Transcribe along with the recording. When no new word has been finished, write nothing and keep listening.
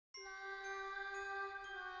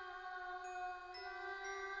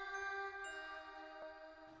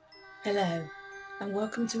Hello, and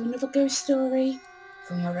welcome to another ghost story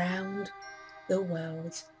from around the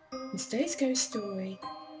world. And today's ghost story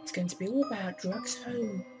is going to be all about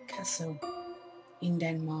Dragsholm Castle in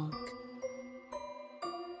Denmark.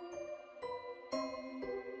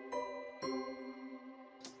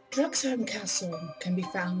 Dragsholm Castle can be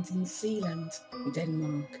found in Zealand,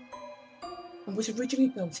 Denmark, and was originally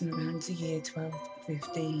built in around the year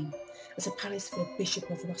 1215 as a palace for the Bishop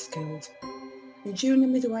of Roskilde. And during the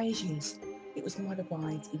Middle Ages, it was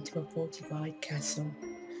modified into a fortified castle.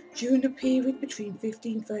 During the period between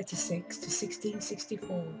 1536 to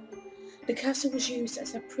 1664, the castle was used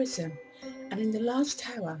as a prison, and in the large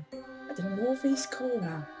tower at the northeast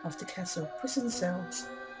corner of the castle, prison cells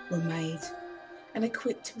were made and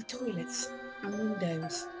equipped with toilets and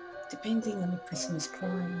windows, depending on the prisoner's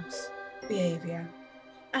crimes, behaviour,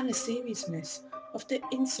 and the seriousness of the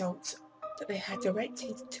insults that they had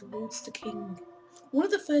directed towards the king. One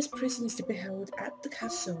of the first prisoners to be held at the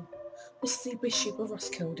castle was the Bishop of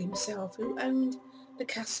Roskilde himself, who owned the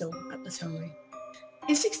castle at the time.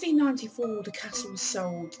 In 1694, the castle was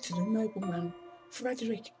sold to the nobleman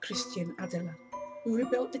Frederick Christian Adler, who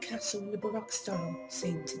rebuilt the castle in the Baroque style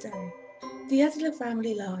seen today. The Adler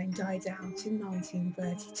family line died out in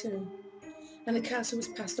 1932, and the castle was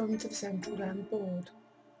passed on to the Central Land Board,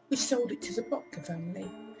 which sold it to the Bottger family.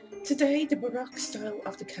 Today, the Baroque style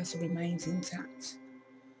of the castle remains intact,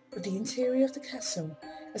 but the interior of the castle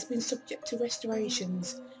has been subject to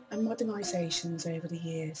restorations and modernisations over the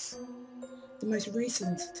years, the most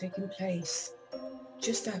recent taking place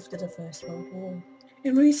just after the First World War.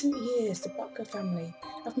 In recent years, the Bottger family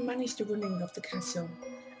have managed the running of the castle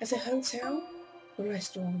as a hotel, a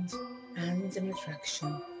restaurant and an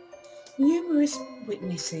attraction. Numerous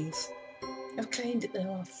witnesses have claimed that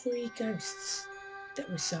there are 3 ghosts that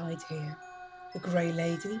reside here: the Grey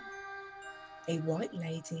Lady, a White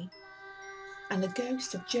Lady, and the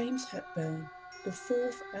ghost of James Hepburn, the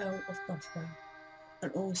 4th Earl of Bothwell,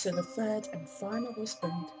 and also the 3rd and final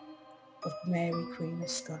husband of Mary Queen of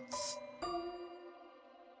Scots.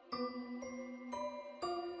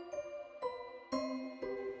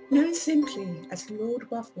 Known simply as Lord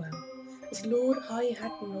Bothwell, as Lord High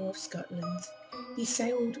Admiral of Scotland, he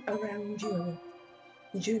sailed around Europe,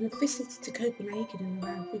 and during a visit to Copenhagen in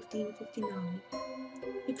around 1559,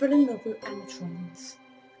 he fell in love with Anna Trans,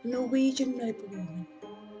 a Norwegian noblewoman.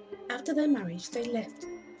 After their marriage, they left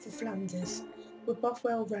for Flanders, where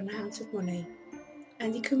Bothwell ran out of money,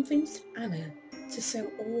 and he convinced Anna to sell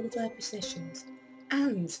all of her possessions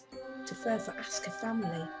and to further ask her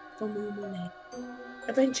family for more money.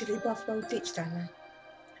 Eventually, Bothwell ditched Anna,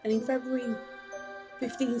 and in February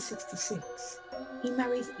 1566, he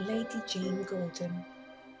married Lady Jean Gordon.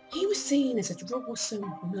 He was seen as a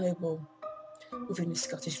troublesome noble within the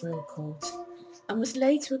Scottish royal court, and was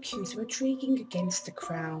later accused of intriguing against the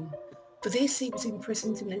crown. For this, he was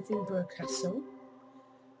imprisoned in Edinburgh Castle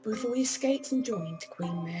before he escaped and joined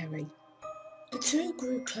Queen Mary. The two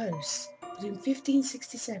grew close, but in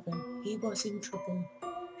 1567 he was in trouble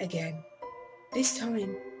again, this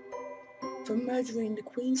time for murdering the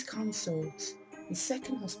Queen's consort and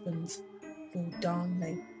second husband, Lord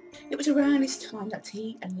Darnley. It was around this time that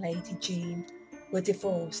he and Lady Jean were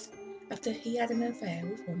divorced after he had an affair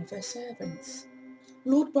with one of her servants.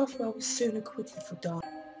 Lord Bothwell was soon acquitted for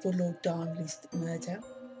Lord Darnley's murder,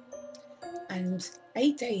 and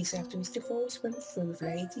 8 days after his divorce went through with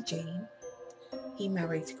Lady Jean, he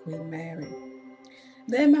married Queen Mary.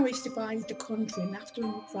 Their marriage divided the country, and after an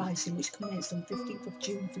uprising which commenced on 15th of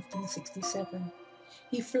June 1567,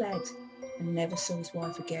 he fled and never saw his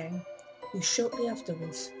wife again, who shortly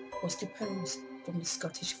afterwards was deposed from the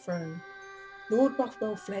Scottish throne. Lord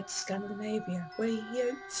Bothwell fled to Scandinavia, where he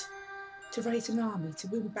hoped to raise an army to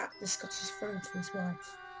win back the Scottish throne for his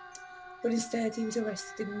wife, but instead he was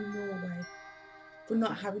arrested in Norway for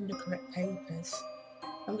not having the correct papers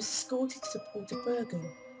and was escorted to the port of Bergen,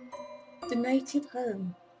 the native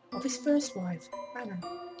home of his first wife, Anna.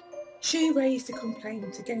 She raised a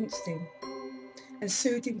complaint against him and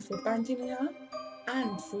sued him for abandoning her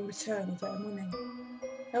and for return of her money.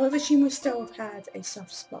 However, she must still have had a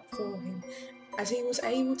soft spot for him, as he was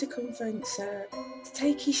able to convince her to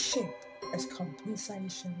take his ship as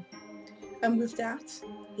compensation, and with that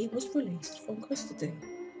he was released from custody.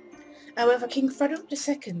 However, King Frederick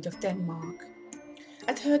II of Denmark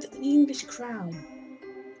had heard that the English crown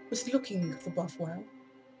was looking for Bothwell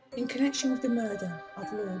in connection with the murder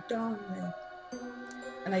of Lord Darnley,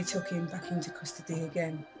 and they took him back into custody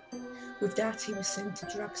again. With that, he was sent to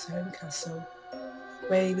Dragsholm Castle,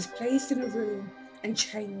 where he was placed in a room and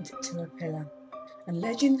chained to a pillar, and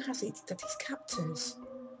legend has it that his captors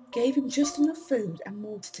gave him just enough food and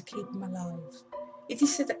water to keep him alive. It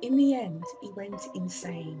is said that in the end he went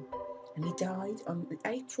insane and he died on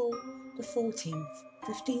April the 14th,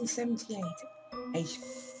 1578, aged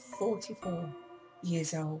 44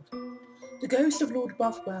 years old. The ghost of Lord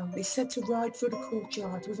Bothwell is said to ride through the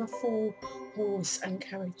courtyard with a 4-horse and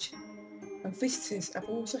carriage, and visitors have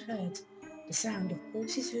also heard the sound of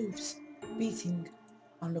horses' hooves beating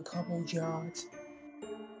on the cobbled yard.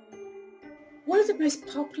 One of the most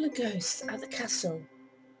popular ghosts at the castle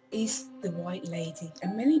is the White Lady,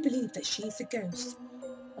 and many believe that she is the ghost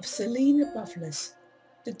of Selina Lovelace,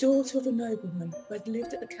 the daughter of a nobleman who had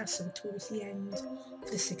lived at the castle towards the end of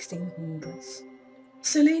the 1600s.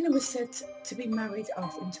 Selina was said to be married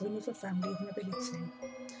off into another family of nobility,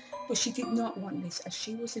 but she did not want this as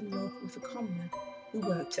she was in love with a commoner who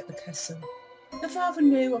worked at the castle. Her father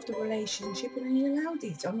knew of the relationship and he allowed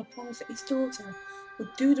it on the promise that his daughter would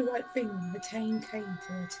do the right thing when the time came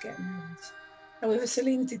for her to get married. However,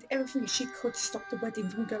 Selina did everything she could to stop the wedding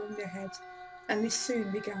from going ahead, and this soon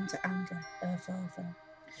began to anger her father.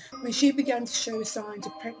 When she began to show signs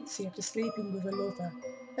of pregnancy after sleeping with a lover,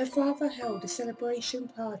 her father held a celebration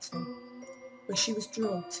party where she was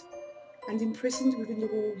drugged and imprisoned within the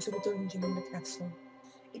walls of a dungeon in the castle.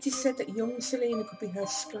 It is said that young Selina could be heard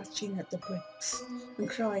scratching at the bricks and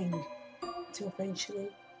crying until eventually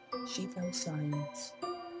she fell silent.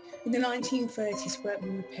 In the 1930s,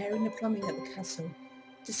 workmen repairing the plumbing at the castle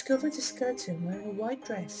discovered a skeleton wearing a white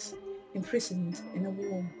dress imprisoned in a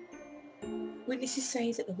wall. Witnesses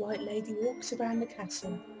say that the White Lady walks around the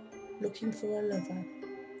castle looking for her lover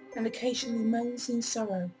and occasionally moans in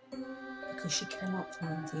sorrow because she cannot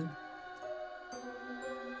find him.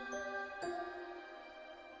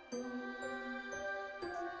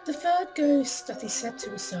 The third ghost that is said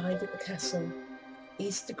to reside at the castle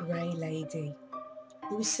is the Grey Lady,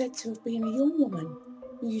 who is said to have been a young woman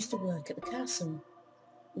who used to work at the castle.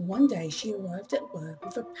 One day she arrived at work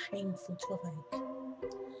with a painful toothache.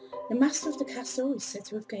 The master of the castle is said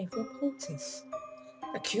to have gave her a poultice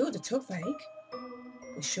that cured the toothache,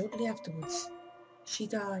 but shortly afterwards she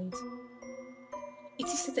died. It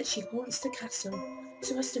is said that she haunts the castle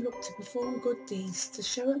so as to look to perform good deeds to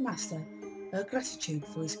show her master her gratitude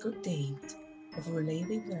for his good deed of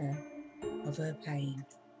relieving her of her pain.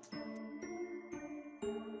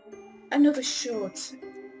 Another short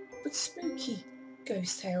but spooky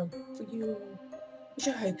ghost tale for you all, which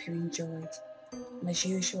I hope you enjoyed. And as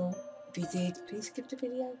usual, if you did, please give the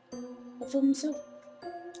video a thumbs up.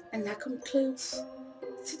 And that concludes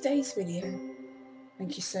today's video.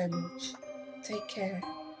 Thank you so much. Take care.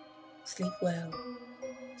 Sleep well.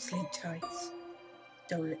 Sleep tight.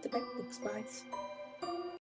 Don't let the bedbugs bite.